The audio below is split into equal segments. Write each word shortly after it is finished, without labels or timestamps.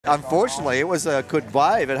Unfortunately, it was a good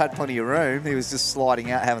wave. It had plenty of room. He was just sliding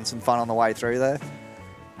out, having some fun on the way through there.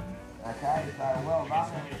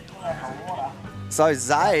 So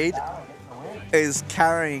Zaid is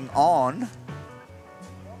carrying on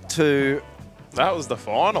to... That was the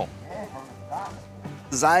final.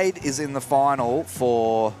 Zaid is in the final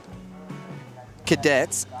for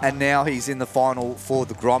Cadets, and now he's in the final for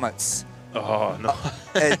the Grommets. Oh, no.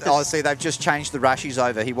 And obviously, they've just changed the rashies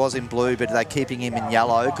over. He was in blue, but they're keeping him in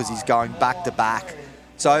yellow because he's going back-to-back.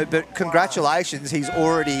 So, but congratulations, he's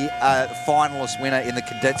already a finalist winner in the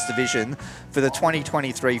Cadets division for the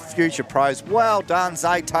 2023 Future Pros. Well done,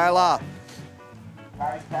 Zaid Taylor.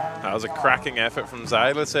 That was a cracking effort from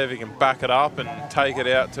Zaid. Let's see if he can back it up and take it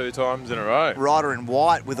out 2 times in a row. Rider in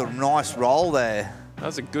white with a nice roll there. That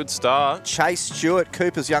was a good start. Chase Stewart,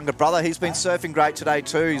 Cooper's younger brother. He's been surfing great today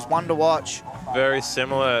too. He's one to watch. Very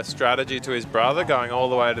similar strategy to his brother, going all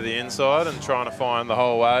the way to the inside and trying to find the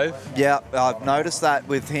whole wave. Yeah, I've noticed that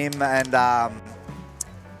with him and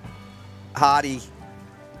Hardy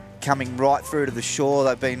coming right through to the shore.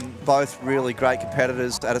 They've been both really great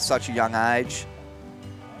competitors at such a young age.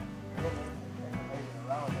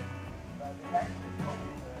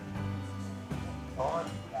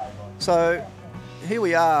 So here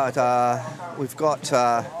we are. We've got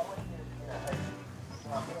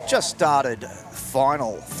just started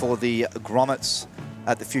final for the Grommets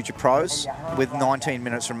at the Future Pros with 19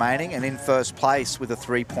 minutes remaining, and in first place with a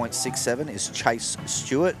 3.67 is Chase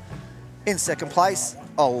Stewart. In second place,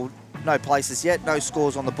 no places yet, no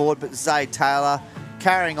scores on the board, but Zaid Taylor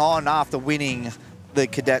carrying on after winning the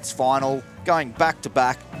Cadets final, going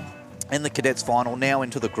back-to-back in the Cadets final, now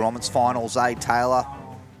into the Grommets final, Zaid Taylor.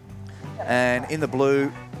 And in the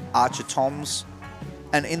blue, Archer Toms,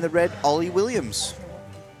 and in the red, Ollie Williams.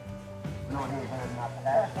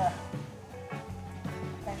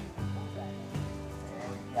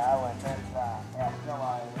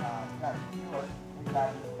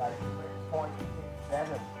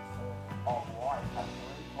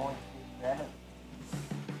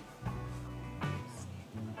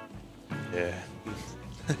 Yeah.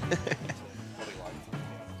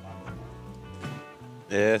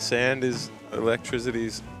 Yeah, sand is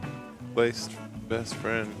electricity's least best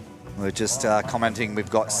friend. We're just commenting we've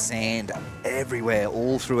got sand everywhere,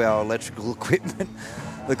 all through our electrical equipment.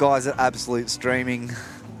 The guys are absolute streaming.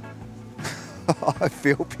 I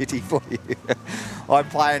feel pity for you. I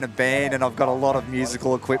play in a band and I've got a lot of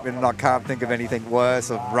musical equipment and I can't think of anything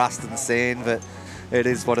worse of rust and sand, but it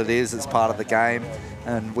is what it is. It's part of the game.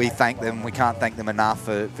 And we thank them. We can't thank them enough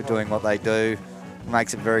for doing what they do. It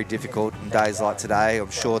makes it very difficult in days like today.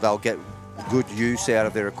 I'm sure they'll get good use out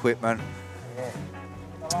of their equipment.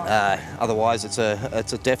 Otherwise, it's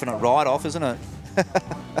a definite write-off, isn't it?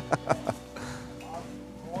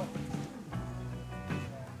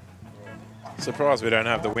 Surprised we don't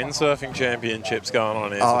have the windsurfing championships going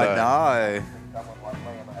on here today. I know.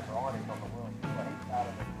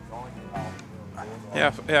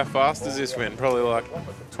 How fast is this wind? Probably like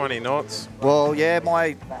 20 knots. Well, yeah,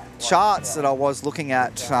 my charts that I was looking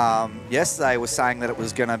at yesterday were saying that it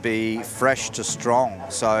was going to be fresh to strong.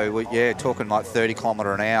 So, yeah, talking like 30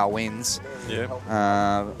 km/h winds. Yeah.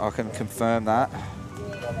 I can confirm that.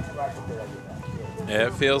 Yeah,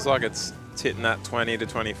 it feels like it's hitting that 20 to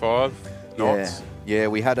 25 knots. Yeah,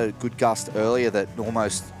 we had a good gust earlier that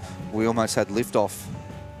we almost had liftoff.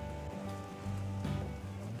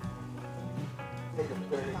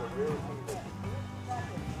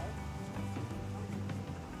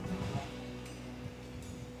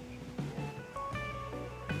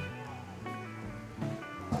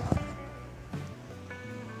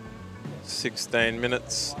 $16.5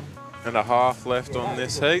 minutes left on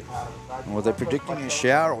this heat. Well, they're predicting a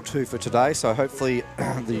shower or two for today, so hopefully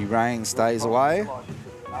the rain stays away.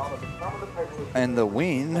 And the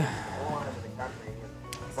wind,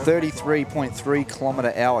 33.3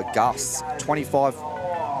 km/h gusts, 25.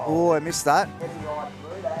 Oh, I missed that.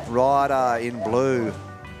 Rider in blue.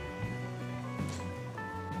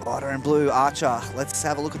 Rider in blue, Archer. Let's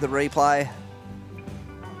have a look at the replay.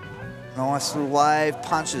 Nice little wave,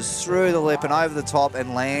 punches through the lip and over the top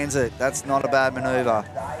and lands it. That's not a bad manoeuvre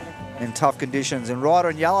in tough conditions. And Rider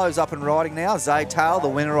in yellow's up and riding now. Zaid Taylor, the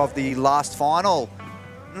winner of the last final.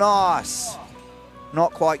 Nice.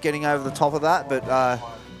 Not quite getting over the top of that, but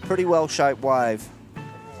pretty well-shaped wave.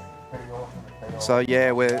 So,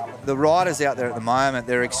 yeah, the riders out there at the moment,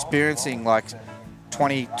 they're experiencing like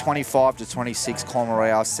 25 to 26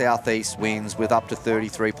 km/h southeast winds with up to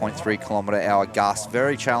 33.3 km/h gusts.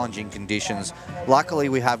 Very challenging conditions. Luckily,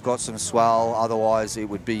 we have got some swell. Otherwise, it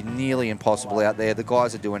would be nearly impossible out there. The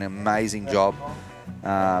guys are doing an amazing job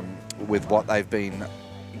with what they've been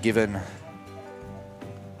given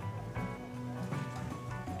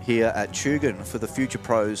here at Tugun for the Future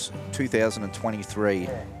Pros 2023.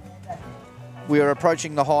 We are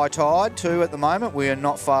approaching the high tide too at the moment. We are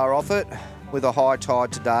not far off it with a high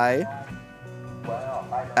tide today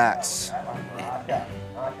at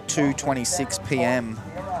 2:26 p.m.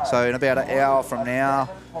 So in about an hour from now,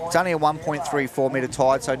 it's only a 1.34 metre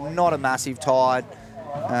tide, so not a massive tide,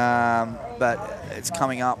 but it's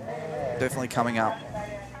coming up, definitely coming up.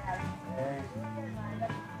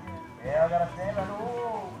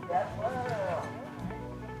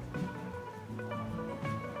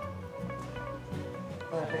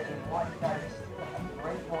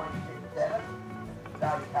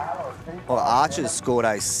 Well, Archer's scored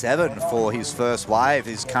a 7 for his first wave.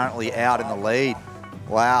 He's currently out in the lead.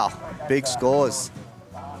 Wow, big scores.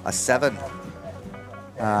 A 7.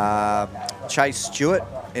 Chase Stewart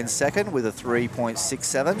in second with a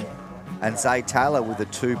 3.67. And Zay Taylor with a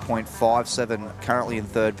 2.57, currently in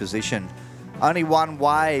third position. Only one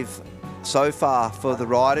wave so far for the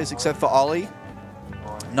riders, except for Ollie.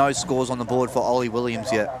 No scores on the board for Ollie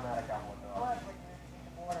Williams yet.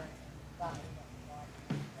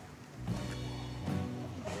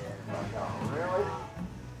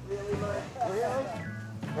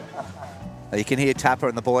 You can hear Tapper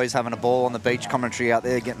and the boys having a ball on the beach commentary out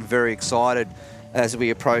there, getting very excited as we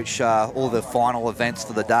approach all the final events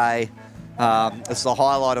for the day. It's the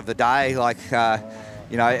highlight of the day. Like,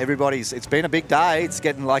 you know, it's been a big day. It's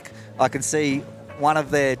getting like, I can see one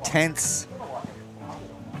of their tents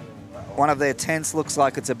looks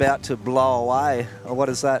like it's about to blow away. Or what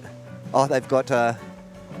is that? Oh, they've got,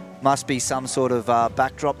 must be some sort of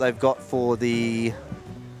backdrop they've got for the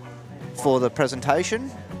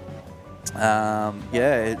presentation.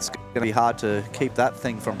 Yeah, it's going to be hard to keep that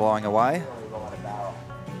thing from blowing away.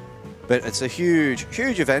 But it's a huge,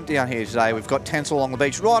 huge event down here today. We've got tents along the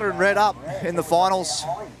beach. Ryder in red up in the finals.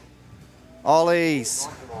 Ollie's.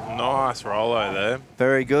 Nice rollo there.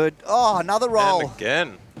 Very good. Oh, another roll. And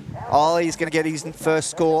again. Ollie's going to get his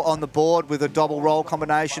first score on the board with a double roll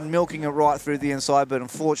combination, milking it right through the inside, but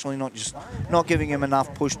unfortunately not giving him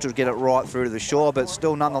enough push to get it right through to the shore, but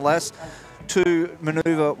still nonetheless. 2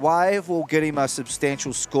 maneuver wave will get him a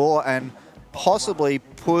substantial score and possibly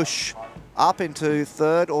push up into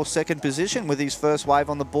third or second position with his first wave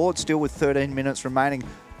on the board, still with 13 minutes remaining.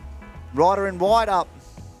 Ryder in white up.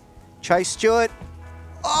 Chase Stewart.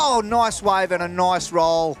 Oh, nice wave and a nice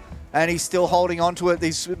roll. And he's still holding on to it.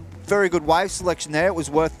 This very good wave selection there. It was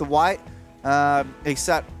worth the wait. He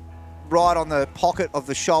sat right on the pocket of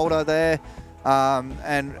the shoulder there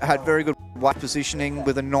and had very good wave positioning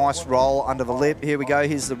with a nice roll under the lip. Here we go.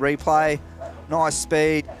 Here's the replay. Nice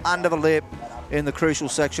speed under the lip in the crucial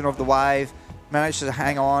section of the wave. Managed to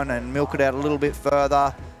hang on and milk it out a little bit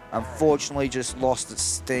further. Unfortunately, just lost its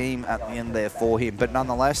steam at the end there for him. But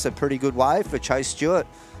nonetheless, a pretty good wave for Chase Stewart.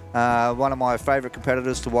 One of my favourite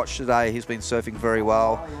competitors to watch today. He's been surfing very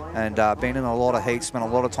well and been in a lot of heat, spent a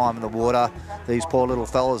lot of time in the water. These poor little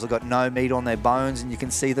fellas have got no meat on their bones, and you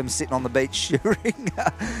can see them sitting on the beach shivering.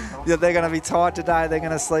 They're going to be tired today. They're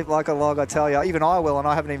going to sleep like a log, I tell you. Even I will, and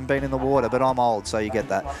I haven't even been in the water, but I'm old, so you get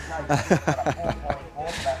that.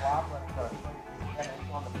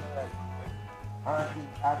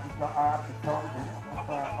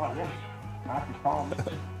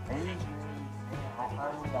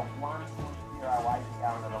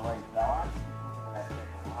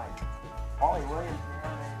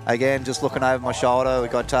 Again, just looking over my shoulder, we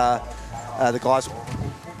got the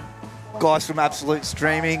guys from Absolute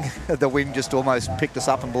Streaming. The wind just almost picked us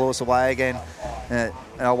up and blew us away again.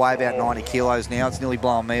 I weigh about 90 kilos now. It's nearly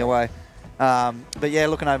blowing me away. But yeah,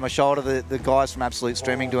 looking over my shoulder, the guys from Absolute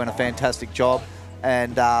Streaming doing a fantastic job.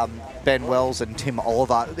 And Ben Wells and Tim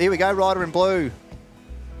Oliver. Here we go, Ryder in blue.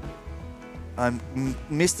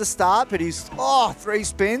 Missed the start, but he's, 3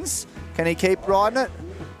 spins. Can he keep riding it?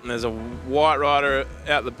 And there's a white rider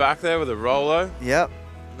out the back there with a Rolo. Yep.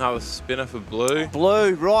 Another spinner for blue.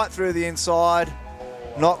 Blue right through the inside.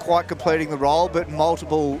 Not quite completing the roll, but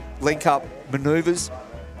multiple link-up manoeuvres.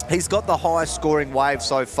 He's got the highest scoring wave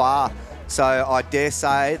so far, so I dare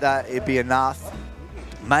say that it'd be enough,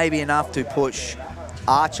 maybe enough to push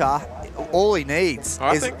Archer. All he needs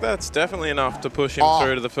I think that's definitely enough to push him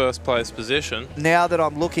through to the first place position. Now that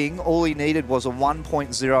I'm looking, all he needed was a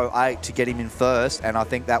 1.08 to get him in first, and I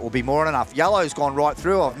think that will be more than enough. Yellow's gone right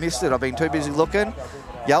through. I've missed it. I've been too busy looking.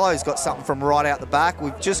 Yellow's got something from right out the back.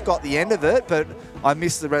 We've just got the end of it, but I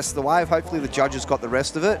missed the rest of the wave. Hopefully the judges got the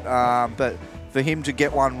rest of it. But for him to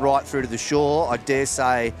get one right through to the shore, I dare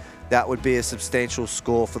say that would be a substantial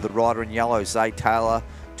score for the rider in yellow, Zay Taylor,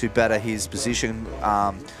 to better his position.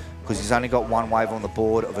 because he's only got one wave on the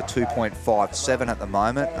board of a 2.57 at the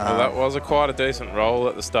moment. Well, that was quite a decent roll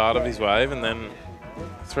at the start of his wave, and then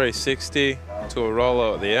 360 to a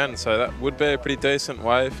rollo at the end. So that would be a pretty decent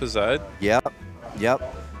wave for Zaid. Yep.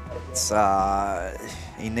 It's,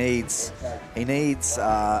 he needs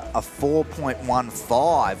a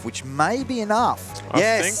 4.15, which may be enough.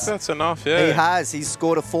 I think that's enough, yeah. He's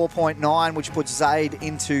scored a 4.9, which puts Zaid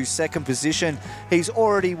into second position. He's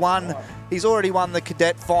already won the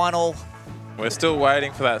cadet final. We're still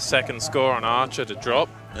waiting for that second score on Archer to drop,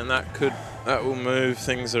 and that will move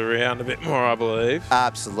things around a bit more, I believe.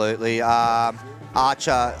 Absolutely.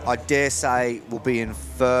 Archer, I dare say, will be in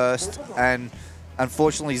first, and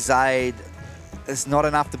unfortunately Zaid is not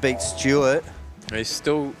enough to beat Stewart. He's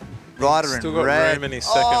still Ryder in red. Room in his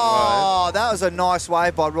second wave. Oh, that was a nice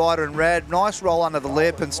wave by Ryder in red. Nice roll under the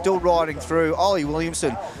lip and still riding through. Ollie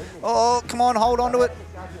Williamson. Oh, come on, hold on to it.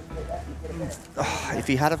 Oh, if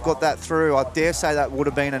he had have got that through, I dare say that would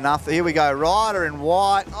have been enough. Here we go, Ryder in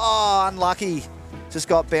white. Oh, unlucky. Just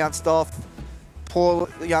got bounced off. Poor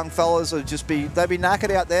young fellas would they'd be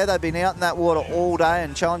knackered out there. They've been out in that water all day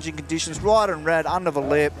in challenging conditions. Ryder in red under the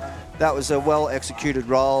lip. That was a well-executed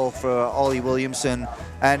roll for Ollie Williamson.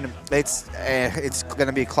 And it's going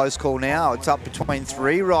to be a close call now. It's up between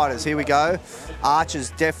three riders. Here we go. Archer's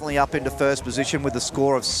definitely up into first position with a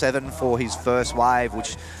score of 7 for his first wave,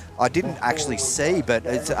 which I didn't actually see, but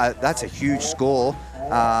that's a huge score.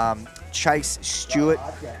 Chase Stewart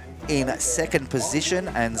in second position,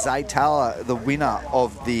 and Zaid Taylor, the winner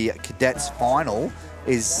of the Cadets final,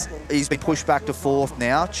 he's been pushed back to fourth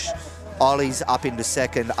now. Ollie's up into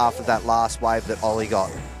second after that last wave that Ollie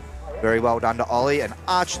got. Very well done to Ollie. And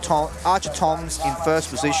Archer Tom's in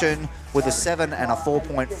first position with a 7 and a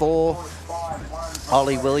 4.4.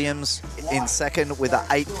 Ollie Williams in second with a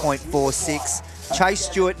 8.46. Chase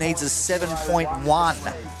Stewart needs a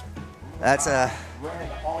 7.1. That's a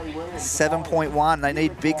 7.1. They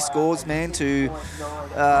need big scores, man, to...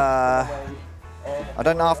 I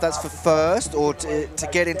don't know if that's for first or to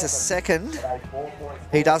get into second.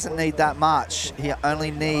 He doesn't need that much. He only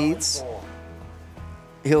needs...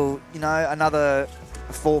 another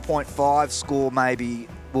 4.5 score maybe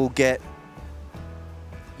will get...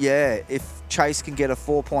 Yeah, if Chase can get a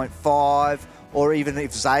 4.5, or even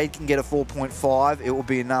if Zaid can get a 4.5, it will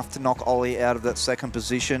be enough to knock Ollie out of that second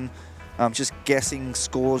position. I'm just guessing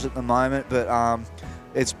scores at the moment, but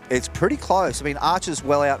it's pretty close. I mean, Archer's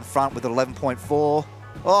well out in front with 11.4.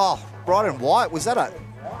 Oh, Ryder in white. Was that an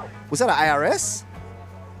ARS?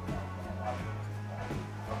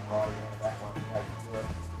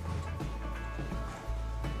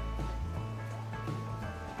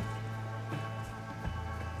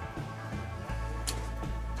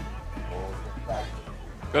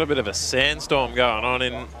 Got a bit of a sandstorm going on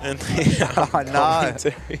in the I know.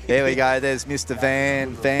 There we go. There's Mr.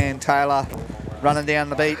 Van Taylor running down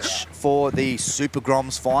the beach for the Super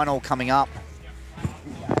Groms final coming up.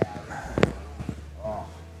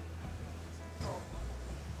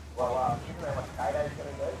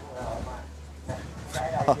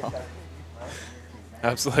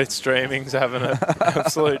 Absolute Streaming's having an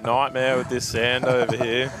absolute nightmare with this sand over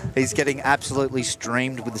here. He's getting absolutely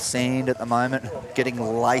streamed with the sand at the moment, getting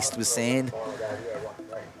laced with sand.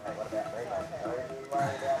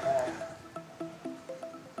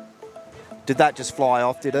 Did that just fly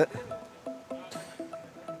off, did it?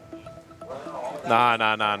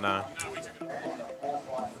 No.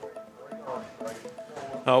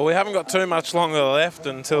 Oh, we haven't got too much longer left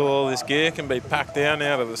until all this gear can be packed down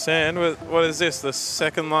out of the sand. What is this, the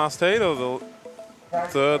second last heat or the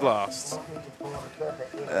third last?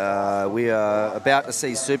 We are about to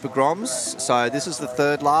see Super Groms, so this is the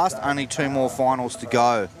third last, only 2 more finals to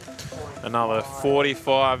go. Another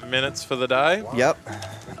 45 minutes for the day. Yep.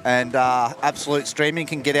 And Absolute Streaming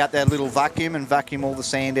can get out their little vacuum and vacuum all the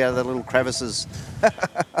sand out of the little crevices.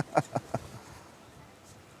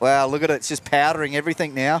 Wow, look at it. It's just powdering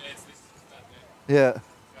everything now. Yeah.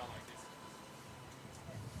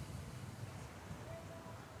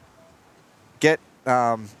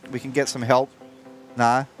 We can get some help.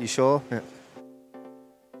 Nah, you sure? Yeah.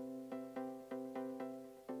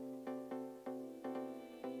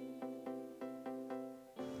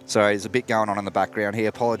 Sorry, there's a bit going on in the background here.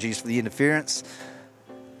 Apologies for the interference.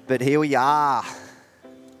 But here we are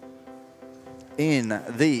in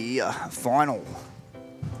the final.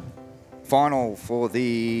 Final for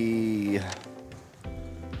the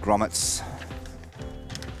Grommets.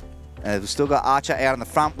 We've still got Archer out in the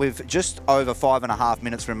front with just over 5.5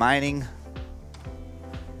 minutes remaining.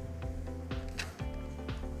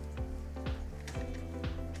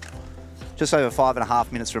 just over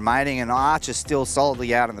 5.5 minutes remaining, and Archer still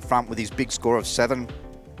solidly out in the front with his big score of 7.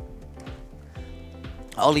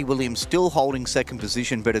 Ollie Williams still holding second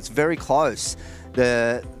position, but it's very close.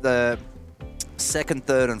 The second,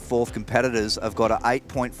 third and fourth competitors have got a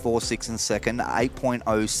 8.46 in second,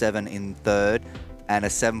 8.07 in third, and a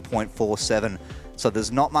 7.47. So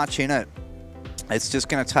there's not much in it. It's just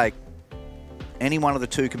going to take any one of the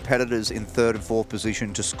two competitors in third and fourth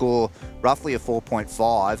position to score roughly a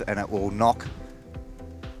 4.5, and it will knock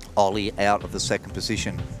Ollie out of the second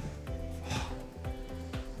position.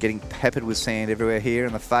 Getting peppered with sand everywhere here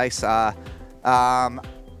in the face. 5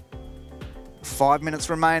 minutes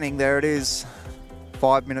remaining. There it is.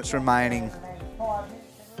 5 minutes remaining.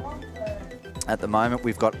 At the moment,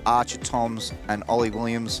 we've got Archer Toms and Ollie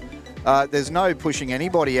Williams. There's no pushing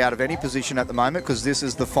anybody out of any position at the moment because this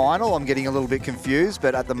is the final. I'm getting a little bit confused,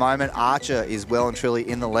 but at the moment, Archer is well and truly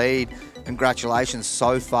in the lead. Congratulations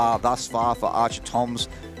thus far for Archer Toms,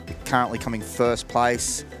 currently coming first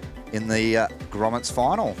place in the Grommets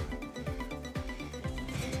final.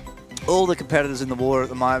 All the competitors in the water at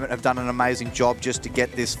the moment have done an amazing job just to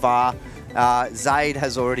get this far. Zaid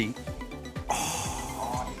has already...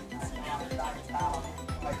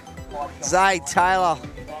 Zaid Taylor.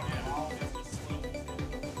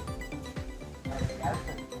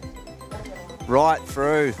 Right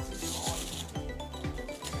through.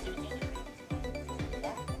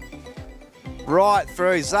 Right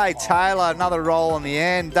through. Zay Taylor, another roll on the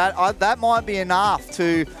end. That might be enough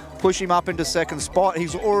to push him up into second spot.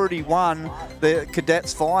 He's already won the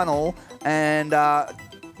Cadets final, and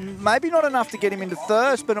maybe not enough to get him into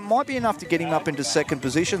first, but it might be enough to get him up into second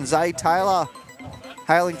position. Zay Taylor,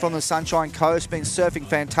 hailing from the Sunshine Coast, been surfing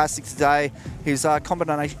fantastic today. His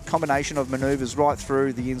combination of manoeuvres right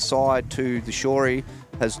through the inside to the shorey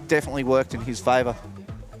has definitely worked in his favour.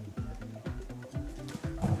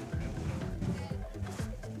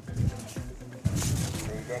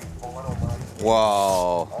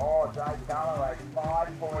 Whoa.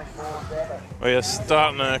 We are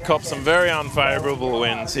starting to cop some very unfavourable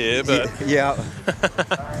winds here, but yeah.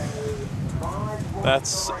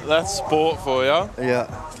 that's sport for you.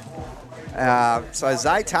 Yeah. So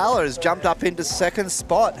Zay Taylor has jumped up into second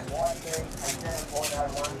spot.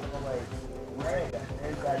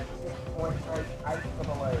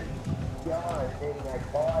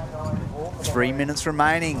 3 minutes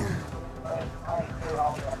remaining.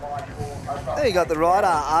 There you got the rider,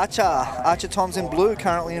 Archer Toms in blue,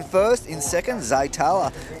 currently in first. In second, Zay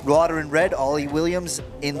Taylor. Rider in red, Ollie Williams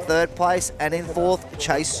in third place. And in fourth,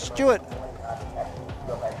 Chase Stewart.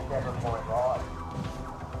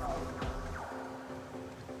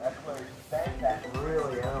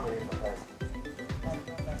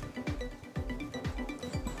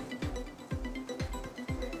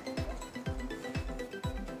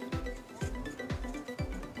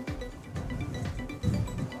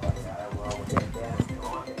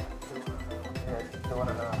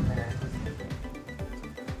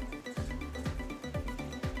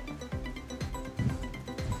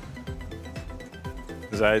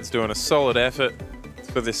 Zaid's doing a solid effort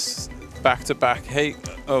for this back-to-back heat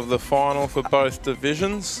of the final for both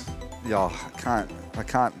divisions. Yeah, I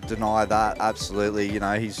can't deny that, absolutely. You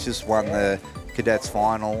know, he's just won the Cadets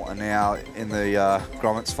final and now in the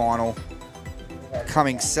Grommets final.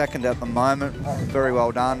 Coming second at the moment. Very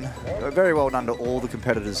well done. Very well done to all the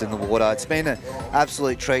competitors in the water. It's been an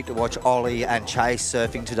absolute treat to watch Ollie and Chase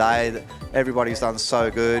surfing today. Everybody's done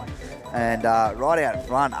so good. And right out in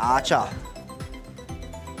front, Archer.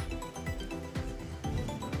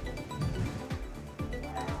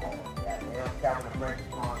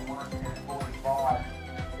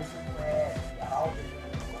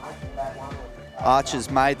 Archer's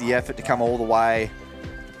made the effort to come all the way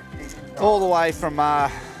from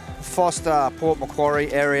Foster, Port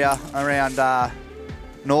Macquarie area, around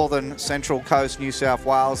northern Central Coast, New South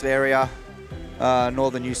Wales area,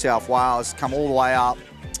 northern New South Wales, come all the way up,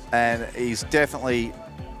 and he's definitely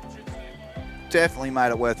made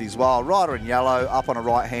it worth his while. Rider in yellow, up on a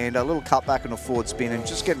right-hander, a little cut back and a forward spin, and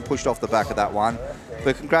just getting pushed off the back of that one.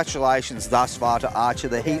 But congratulations thus far to Archer.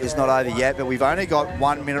 The heat is not over yet, but we've only got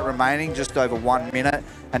 1 minute remaining, just over 1 minute,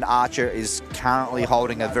 and Archer is currently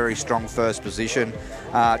holding a very strong first position,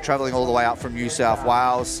 travelling all the way up from New South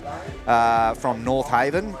Wales, from North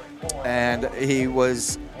Haven, and he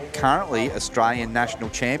was currently Australian national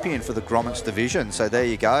champion for the Grommets division. So there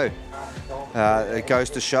you go. It goes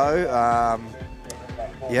to show,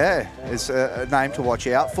 yeah, it's a name to watch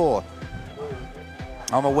out for.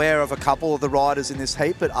 I'm aware of a couple of the riders in this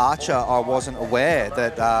heat, but Archer, I wasn't aware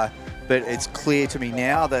that, but it's clear to me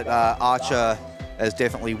now that Archer is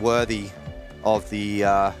definitely worthy of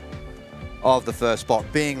the of the first spot,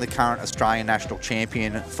 being the current Australian national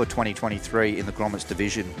champion for 2023 in the Grommets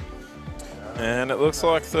division. And it looks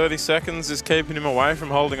like 30 seconds is keeping him away from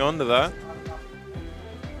holding on to that.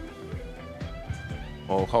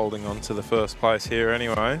 Or holding on to the first place here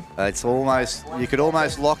anyway. It's almost, you could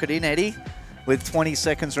almost lock it in, Eddie, with 20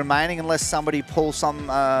 seconds remaining, unless somebody pulls some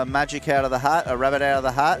magic out of the hat, a rabbit out of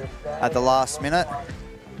the hat at the last minute.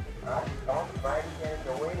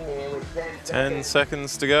 10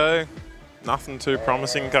 seconds to go. Nothing too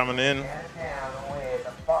promising coming in.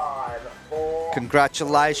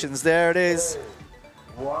 Congratulations, there it is.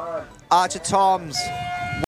 Archer Toms